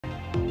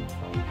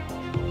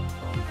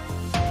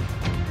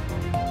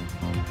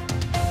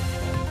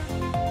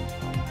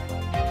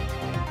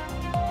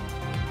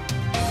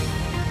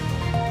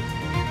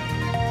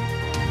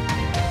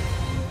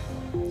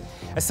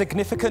A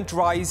significant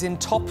rise in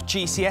top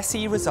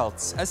GCSE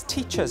results as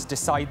teachers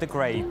decide the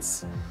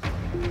grades.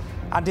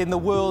 And in the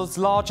world's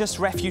largest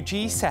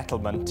refugee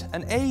settlement,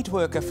 an aid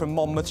worker from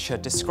Monmouthshire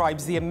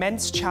describes the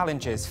immense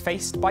challenges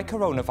faced by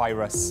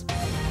coronavirus.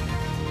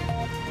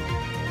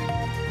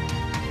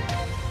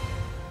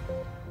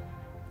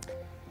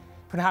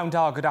 Prynhawn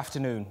Da, good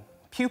afternoon.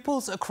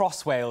 Pupils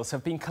across Wales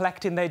have been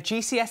collecting their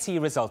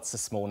GCSE results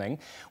this morning,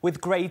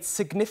 with grades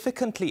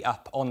significantly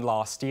up on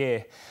last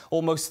year.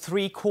 Almost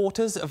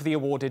 3/4 of the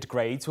awarded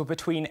grades were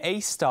between A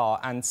star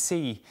and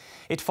C.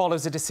 It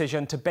follows a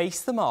decision to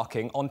base the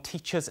marking on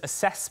teachers'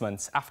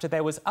 assessments after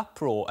there was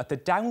uproar at the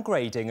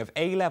downgrading of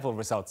A-level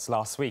results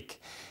last week.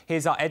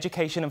 Here's our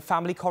education and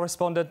family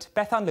correspondent,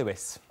 Bethan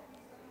Lewis.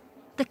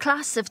 The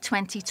class of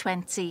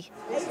 2020.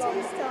 18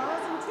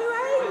 stars and 2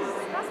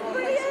 A's. That's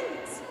brilliant.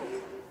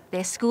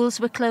 Their schools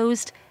were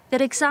closed,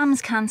 their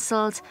exams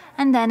cancelled,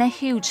 and then a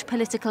huge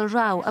political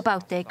row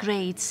about their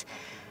grades.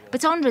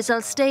 But on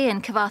results day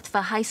in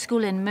Cyfarthfa High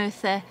School in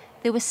Merthyr,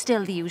 there were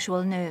still the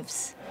usual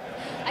nerves.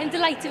 I'm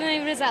delighted with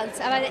my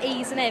results. I've had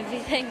A's and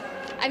everything.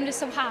 I'm just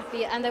so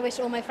happy, and I wish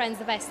all my friends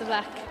the best of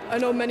luck. I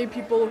know many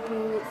people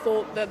who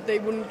thought that they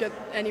wouldn't get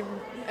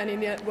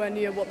anywhere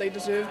near what they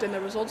deserved in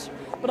their results,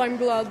 but I'm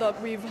glad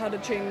that we've had a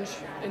change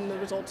in the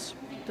results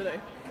today.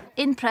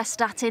 In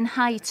Prestatyn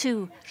High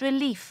too,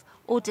 relief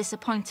or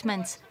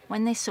disappointment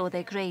when they saw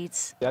their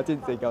grades. I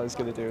didn't think I was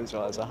going to do as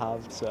well as I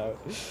have, so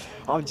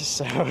I'm just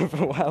so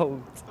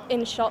overwhelmed.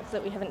 In shock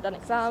that we haven't done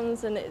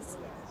exams, and it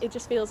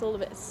just feels all a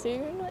bit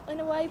soon in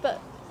a way,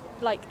 but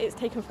like it's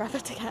taken forever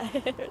to get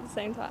here at the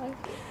same time.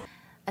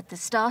 At the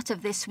start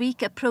of this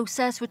week, a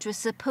process which was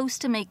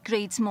supposed to make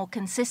grades more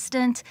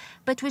consistent,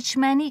 but which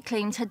many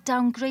claimed had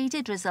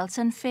downgraded results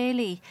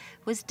unfairly,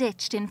 was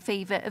ditched in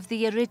favour of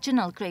the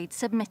original grades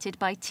submitted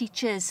by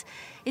teachers.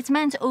 It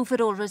meant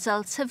overall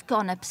results have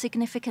gone up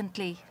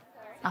significantly.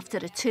 After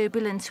a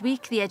turbulent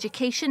week, the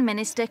Education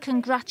Minister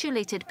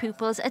congratulated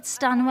pupils at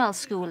Stanwell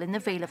School in the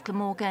Vale of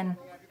Glamorgan.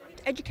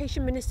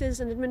 Education ministers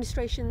and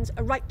administrations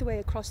right the way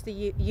across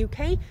the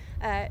UK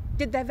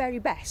did their very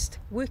best,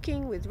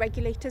 working with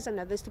regulators and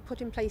others to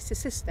put in place a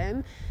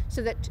system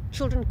so that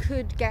children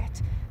could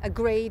get a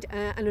grade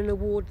and an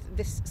award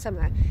this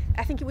summer.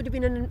 I think it would have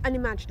been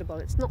unimaginable.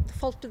 It's not the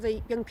fault of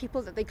the young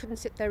people that they couldn't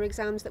sit their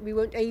exams, that we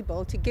weren't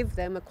able to give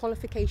them a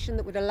qualification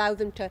that would allow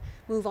them to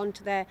move on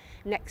to their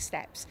next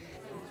steps.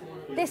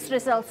 This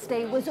results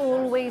day was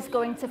always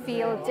going to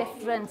feel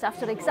different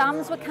after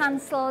exams were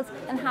cancelled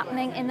and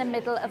happening in the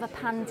middle of a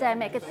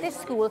pandemic. At this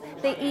school,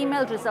 they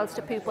emailed results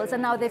to pupils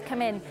and now they've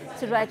come in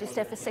to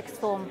register for sixth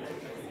form.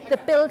 The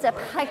build-up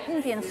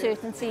heightened the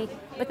uncertainty,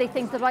 but they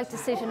think the right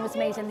decision was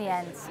made in the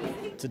end.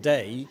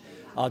 Today,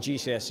 our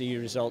GCSE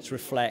results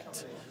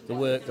reflect the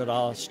work that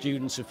our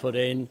students have put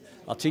in,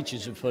 our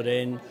teachers have put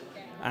in,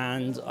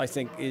 and I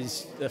think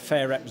is a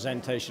fair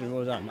representation of what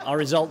we've done. Our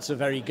results are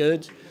very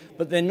good,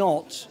 but they're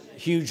not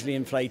hugely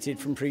inflated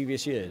from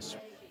previous years.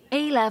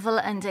 A-level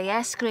and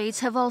AS grades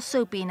have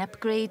also been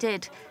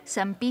upgraded.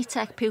 Some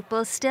BTEC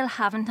pupils still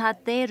haven't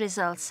had their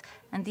results,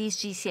 and these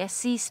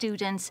GCSE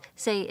students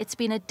say it's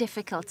been a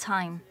difficult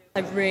time.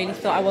 I really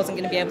thought I wasn't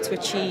going to be able to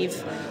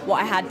achieve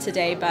what I had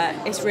today, but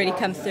it's really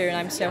come through and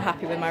I'm so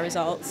happy with my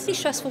results. It's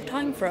a stressful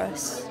time for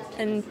us,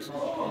 and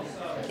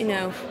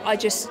I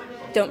just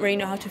don't really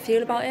know how to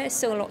feel about it. It's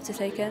still a lot to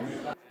take in.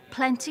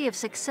 Plenty of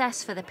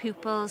success for the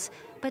pupils,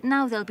 but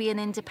now there'll be an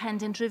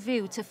independent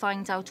review to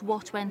find out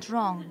what went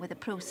wrong with the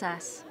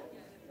process.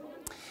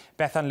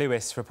 Bethan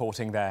Lewis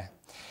reporting there.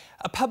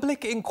 A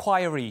public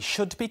inquiry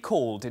should be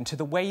called into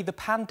the way the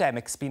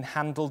pandemic's been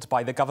handled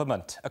by the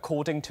government,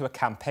 according to a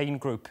campaign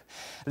group.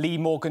 Lee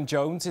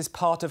Morgan-Jones is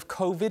part of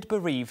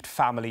COVID-bereaved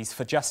Families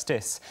for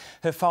Justice.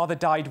 Her father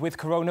died with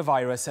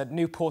coronavirus at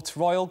Newport's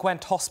Royal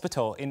Gwent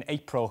Hospital in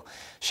April.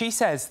 She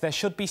says there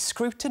should be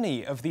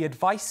scrutiny of the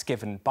advice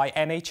given by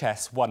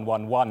NHS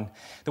 111.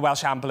 The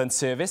Welsh Ambulance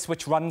Service,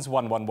 which runs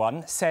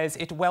 111, says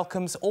it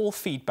welcomes all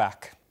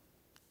feedback.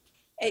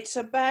 It's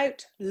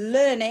about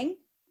learning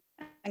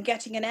and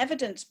getting an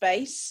evidence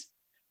base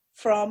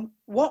from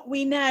what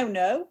we now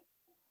know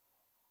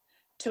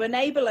to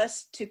enable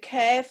us to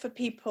care for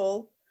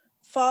people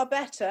far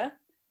better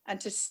and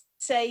to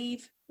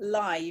save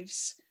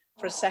lives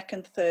for a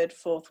second, third,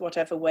 fourth,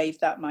 whatever wave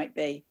that might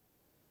be.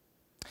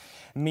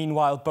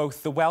 Meanwhile,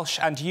 both the Welsh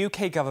and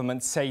UK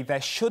governments say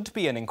there should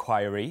be an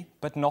inquiry,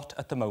 but not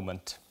at the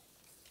moment.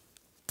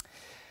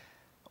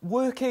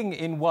 Working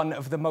in one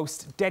of the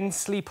most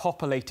densely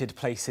populated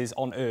places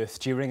on Earth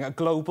during a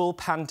global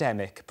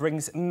pandemic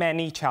brings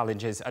many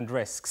challenges and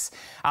risks.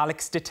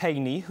 Alex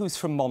Detaney, who's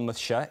from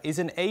Monmouthshire, is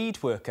an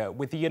aid worker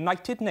with the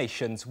United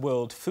Nations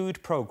World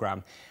Food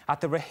Programme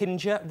at the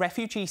Rohingya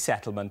refugee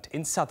settlement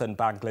in southern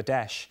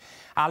Bangladesh.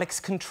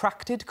 Alex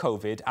contracted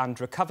COVID and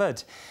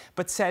recovered,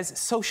 but says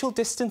social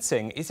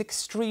distancing is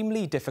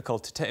extremely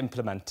difficult to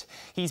implement.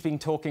 He's been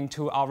talking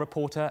to our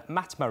reporter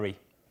Matt Murray.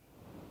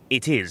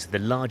 It is the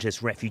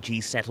largest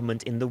refugee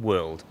settlement in the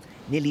world.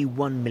 Nearly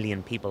 1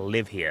 million people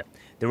live here.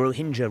 The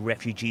Rohingya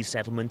refugee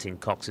settlement in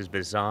Cox's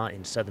Bazar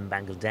in southern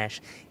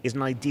Bangladesh is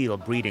an ideal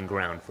breeding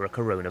ground for a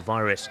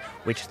coronavirus,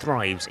 which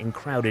thrives in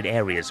crowded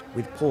areas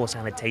with poor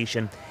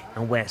sanitation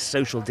and where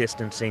social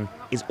distancing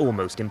is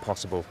almost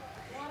impossible.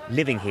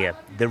 Living here,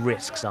 the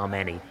risks are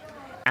many.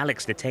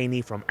 Alex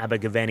Detaney from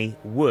Abergavenny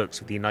works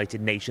with the United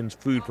Nations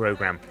Food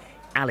Programme.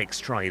 Alex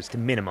tries to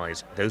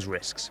minimise those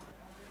risks.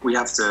 We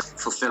have to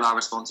fulfil our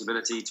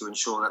responsibility to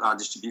ensure that our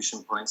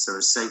distribution points are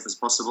as safe as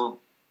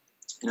possible.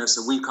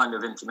 So we kind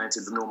of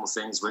implemented the normal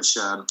things which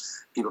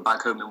people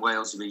back home in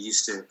Wales will be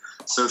used to.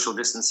 Social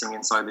distancing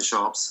inside the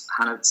shops,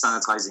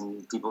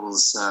 sanitising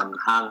people's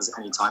hands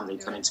anytime they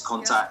come into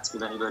contact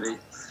with anybody.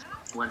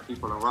 When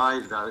people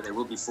arrive, they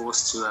will be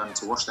forced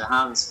to wash their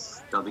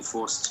hands. They'll be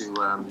forced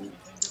to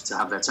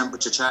have their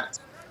temperature checked.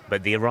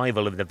 But the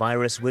arrival of the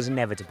virus was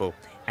inevitable,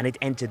 and it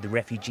entered the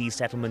refugee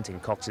settlement in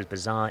Cox's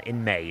Bazar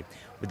in May,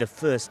 with the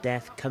first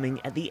death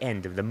coming at the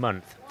end of the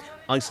month.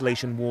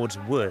 Isolation wards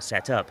were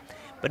set up,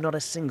 but not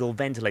a single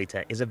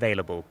ventilator is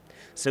available,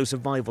 so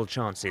survival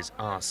chances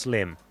are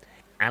slim.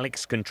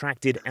 Alex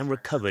contracted and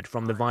recovered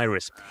from the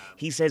virus.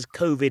 He says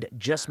COVID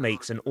just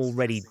makes an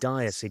already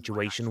dire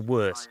situation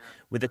worse,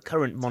 with the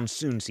current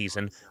monsoon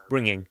season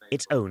bringing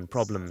its own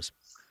problems.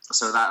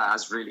 So that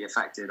has really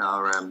affected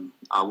our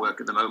work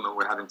at the moment.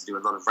 We're having to do a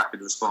lot of rapid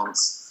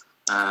response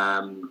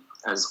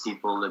as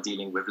people are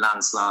dealing with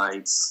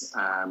landslides,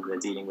 they're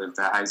dealing with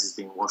their houses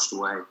being washed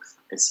away.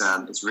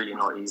 It's really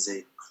not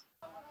easy.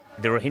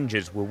 The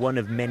Rohingyas were one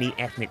of many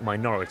ethnic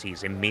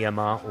minorities in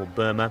Myanmar or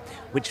Burma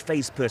which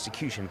faced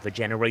persecution for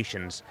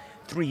generations.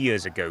 3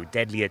 years ago,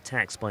 deadly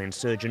attacks by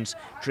insurgents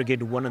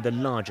triggered one of the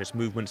largest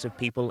movements of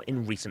people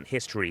in recent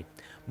history.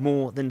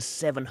 More than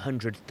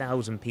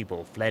 700,000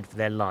 people fled for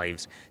their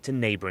lives to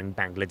neighbouring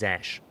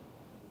Bangladesh.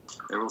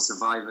 They're all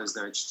survivors.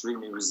 They're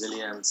extremely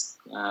resilient.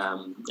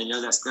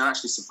 They're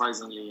actually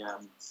surprisingly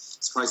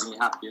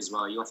happy as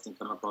well. You often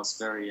come across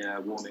very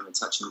warming and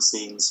touching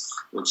scenes,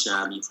 which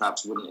you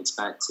perhaps wouldn't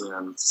expect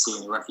to see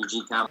in a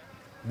refugee camp.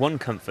 One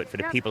comfort for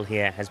the people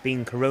here has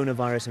been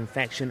coronavirus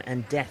infection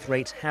and death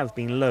rates have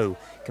been low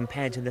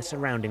compared to the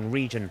surrounding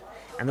region.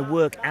 And the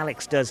work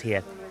Alex does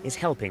here is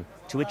helping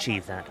to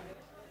achieve that.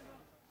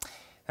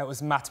 That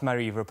was Matt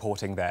Murray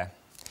reporting there.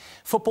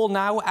 Football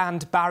now,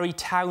 and Barry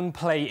Town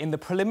play in the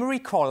preliminary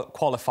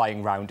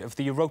qualifying round of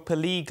the Europa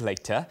League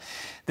later.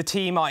 The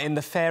team are in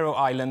the Faroe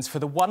Islands for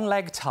the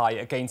one-leg tie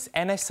against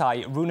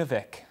NSI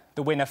Runavik.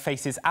 The winner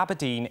faces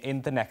Aberdeen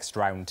in the next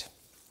round.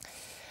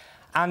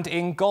 And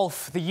in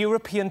golf, the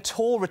European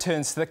Tour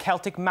returns to the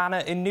Celtic Manor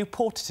in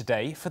Newport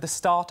today for the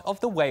start of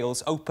the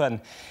Wales Open.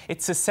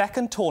 It's the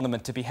second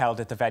tournament to be held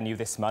at the venue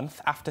this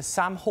month after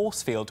Sam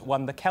Horsfield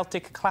won the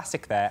Celtic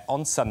Classic there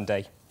on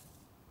Sunday.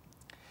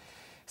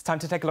 It's time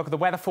to take a look at the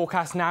weather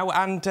forecast now.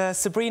 And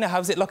Sabrina,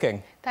 how's it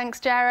looking? Thanks,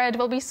 Jared.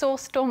 Well, we saw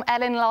Storm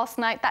Ellen last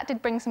night. That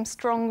did bring some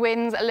strong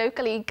winds.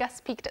 Locally, gusts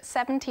peaked at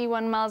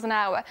 71 miles an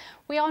hour.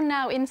 We are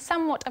now in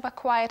somewhat of a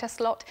quieter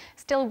slot,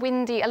 still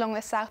windy along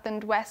the south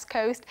and west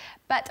coast,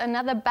 but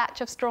another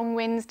batch of strong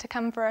winds to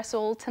come for us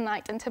all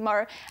tonight and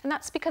tomorrow. And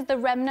that's because the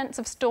remnants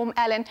of Storm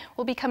Ellen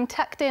will become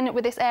tucked in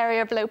with this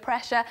area of low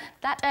pressure.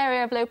 That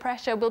area of low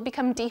pressure will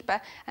become deeper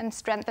and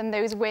strengthen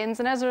those winds.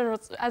 And as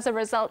a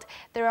result,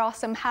 there are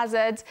some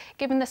hazards.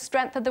 Given the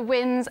strength of the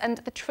winds and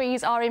the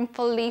trees are in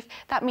full leaf,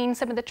 that means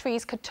some of the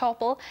trees could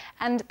topple.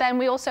 And then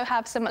we also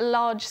have some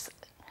large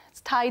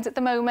tides at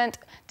the moment,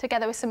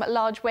 together with some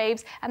large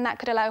waves, and that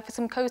could allow for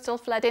some coastal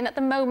flooding. At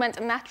the moment,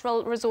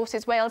 Natural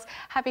Resources Wales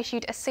have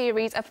issued a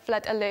series of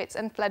flood alerts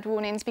and flood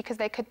warnings because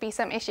there could be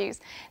some issues.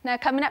 Now,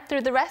 coming up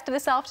through the rest of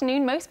this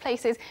afternoon, most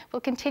places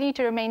will continue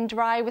to remain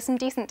dry with some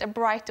decent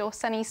bright or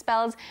sunny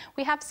spells.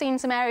 We have seen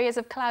some areas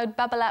of cloud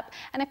bubble up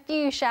and a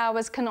few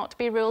showers cannot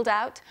be ruled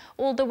out.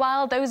 All the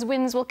while, those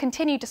winds will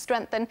continue to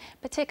strengthen,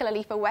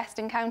 particularly for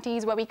western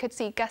counties where we could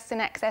see gusts in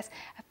excess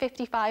of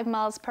 55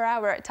 miles per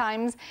hour at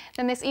times.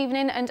 Then this evening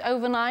and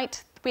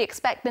overnight, we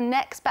expect the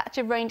next batch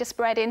of rain to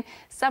spread in.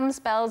 Some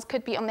spells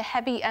could be on the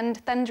heavy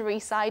and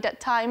thundery side at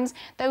times.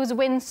 Those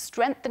winds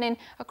strengthening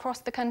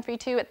across the country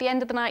too. At the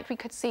end of the night, we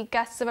could see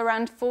gusts of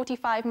around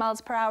 45 miles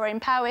per hour in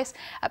Powys,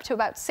 up to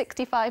about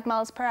 65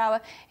 miles per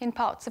hour in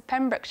parts of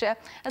Pembrokeshire.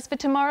 As for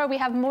tomorrow, we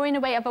have more in the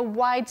way of a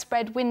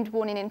widespread wind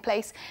warning in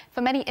place.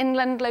 For many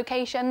inland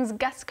locations,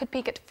 gusts could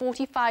peak at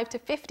 45 to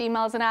 50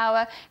 miles an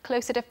hour,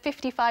 closer to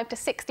 55 to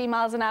 60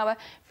 miles an hour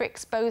for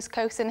exposed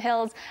coasts and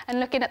hills.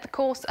 And looking at the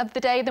course of the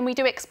day, then we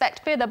do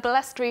expect further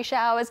blustery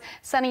showers,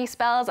 sunny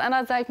spells, and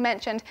as I've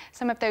mentioned,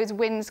 some of those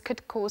winds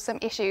could cause some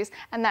issues.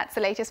 And that's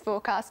the latest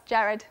forecast.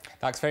 Jared.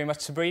 Thanks very much,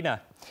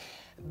 Sabrina.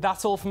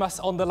 That's all from us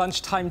on the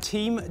Lunchtime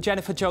team.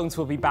 Jennifer Jones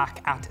will be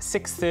back at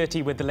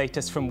 6:30 with the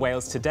latest from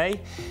Wales today.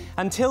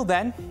 Until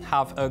then,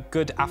 have a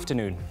good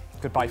afternoon.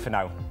 Goodbye for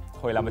now.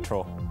 Hwyl am y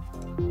tro.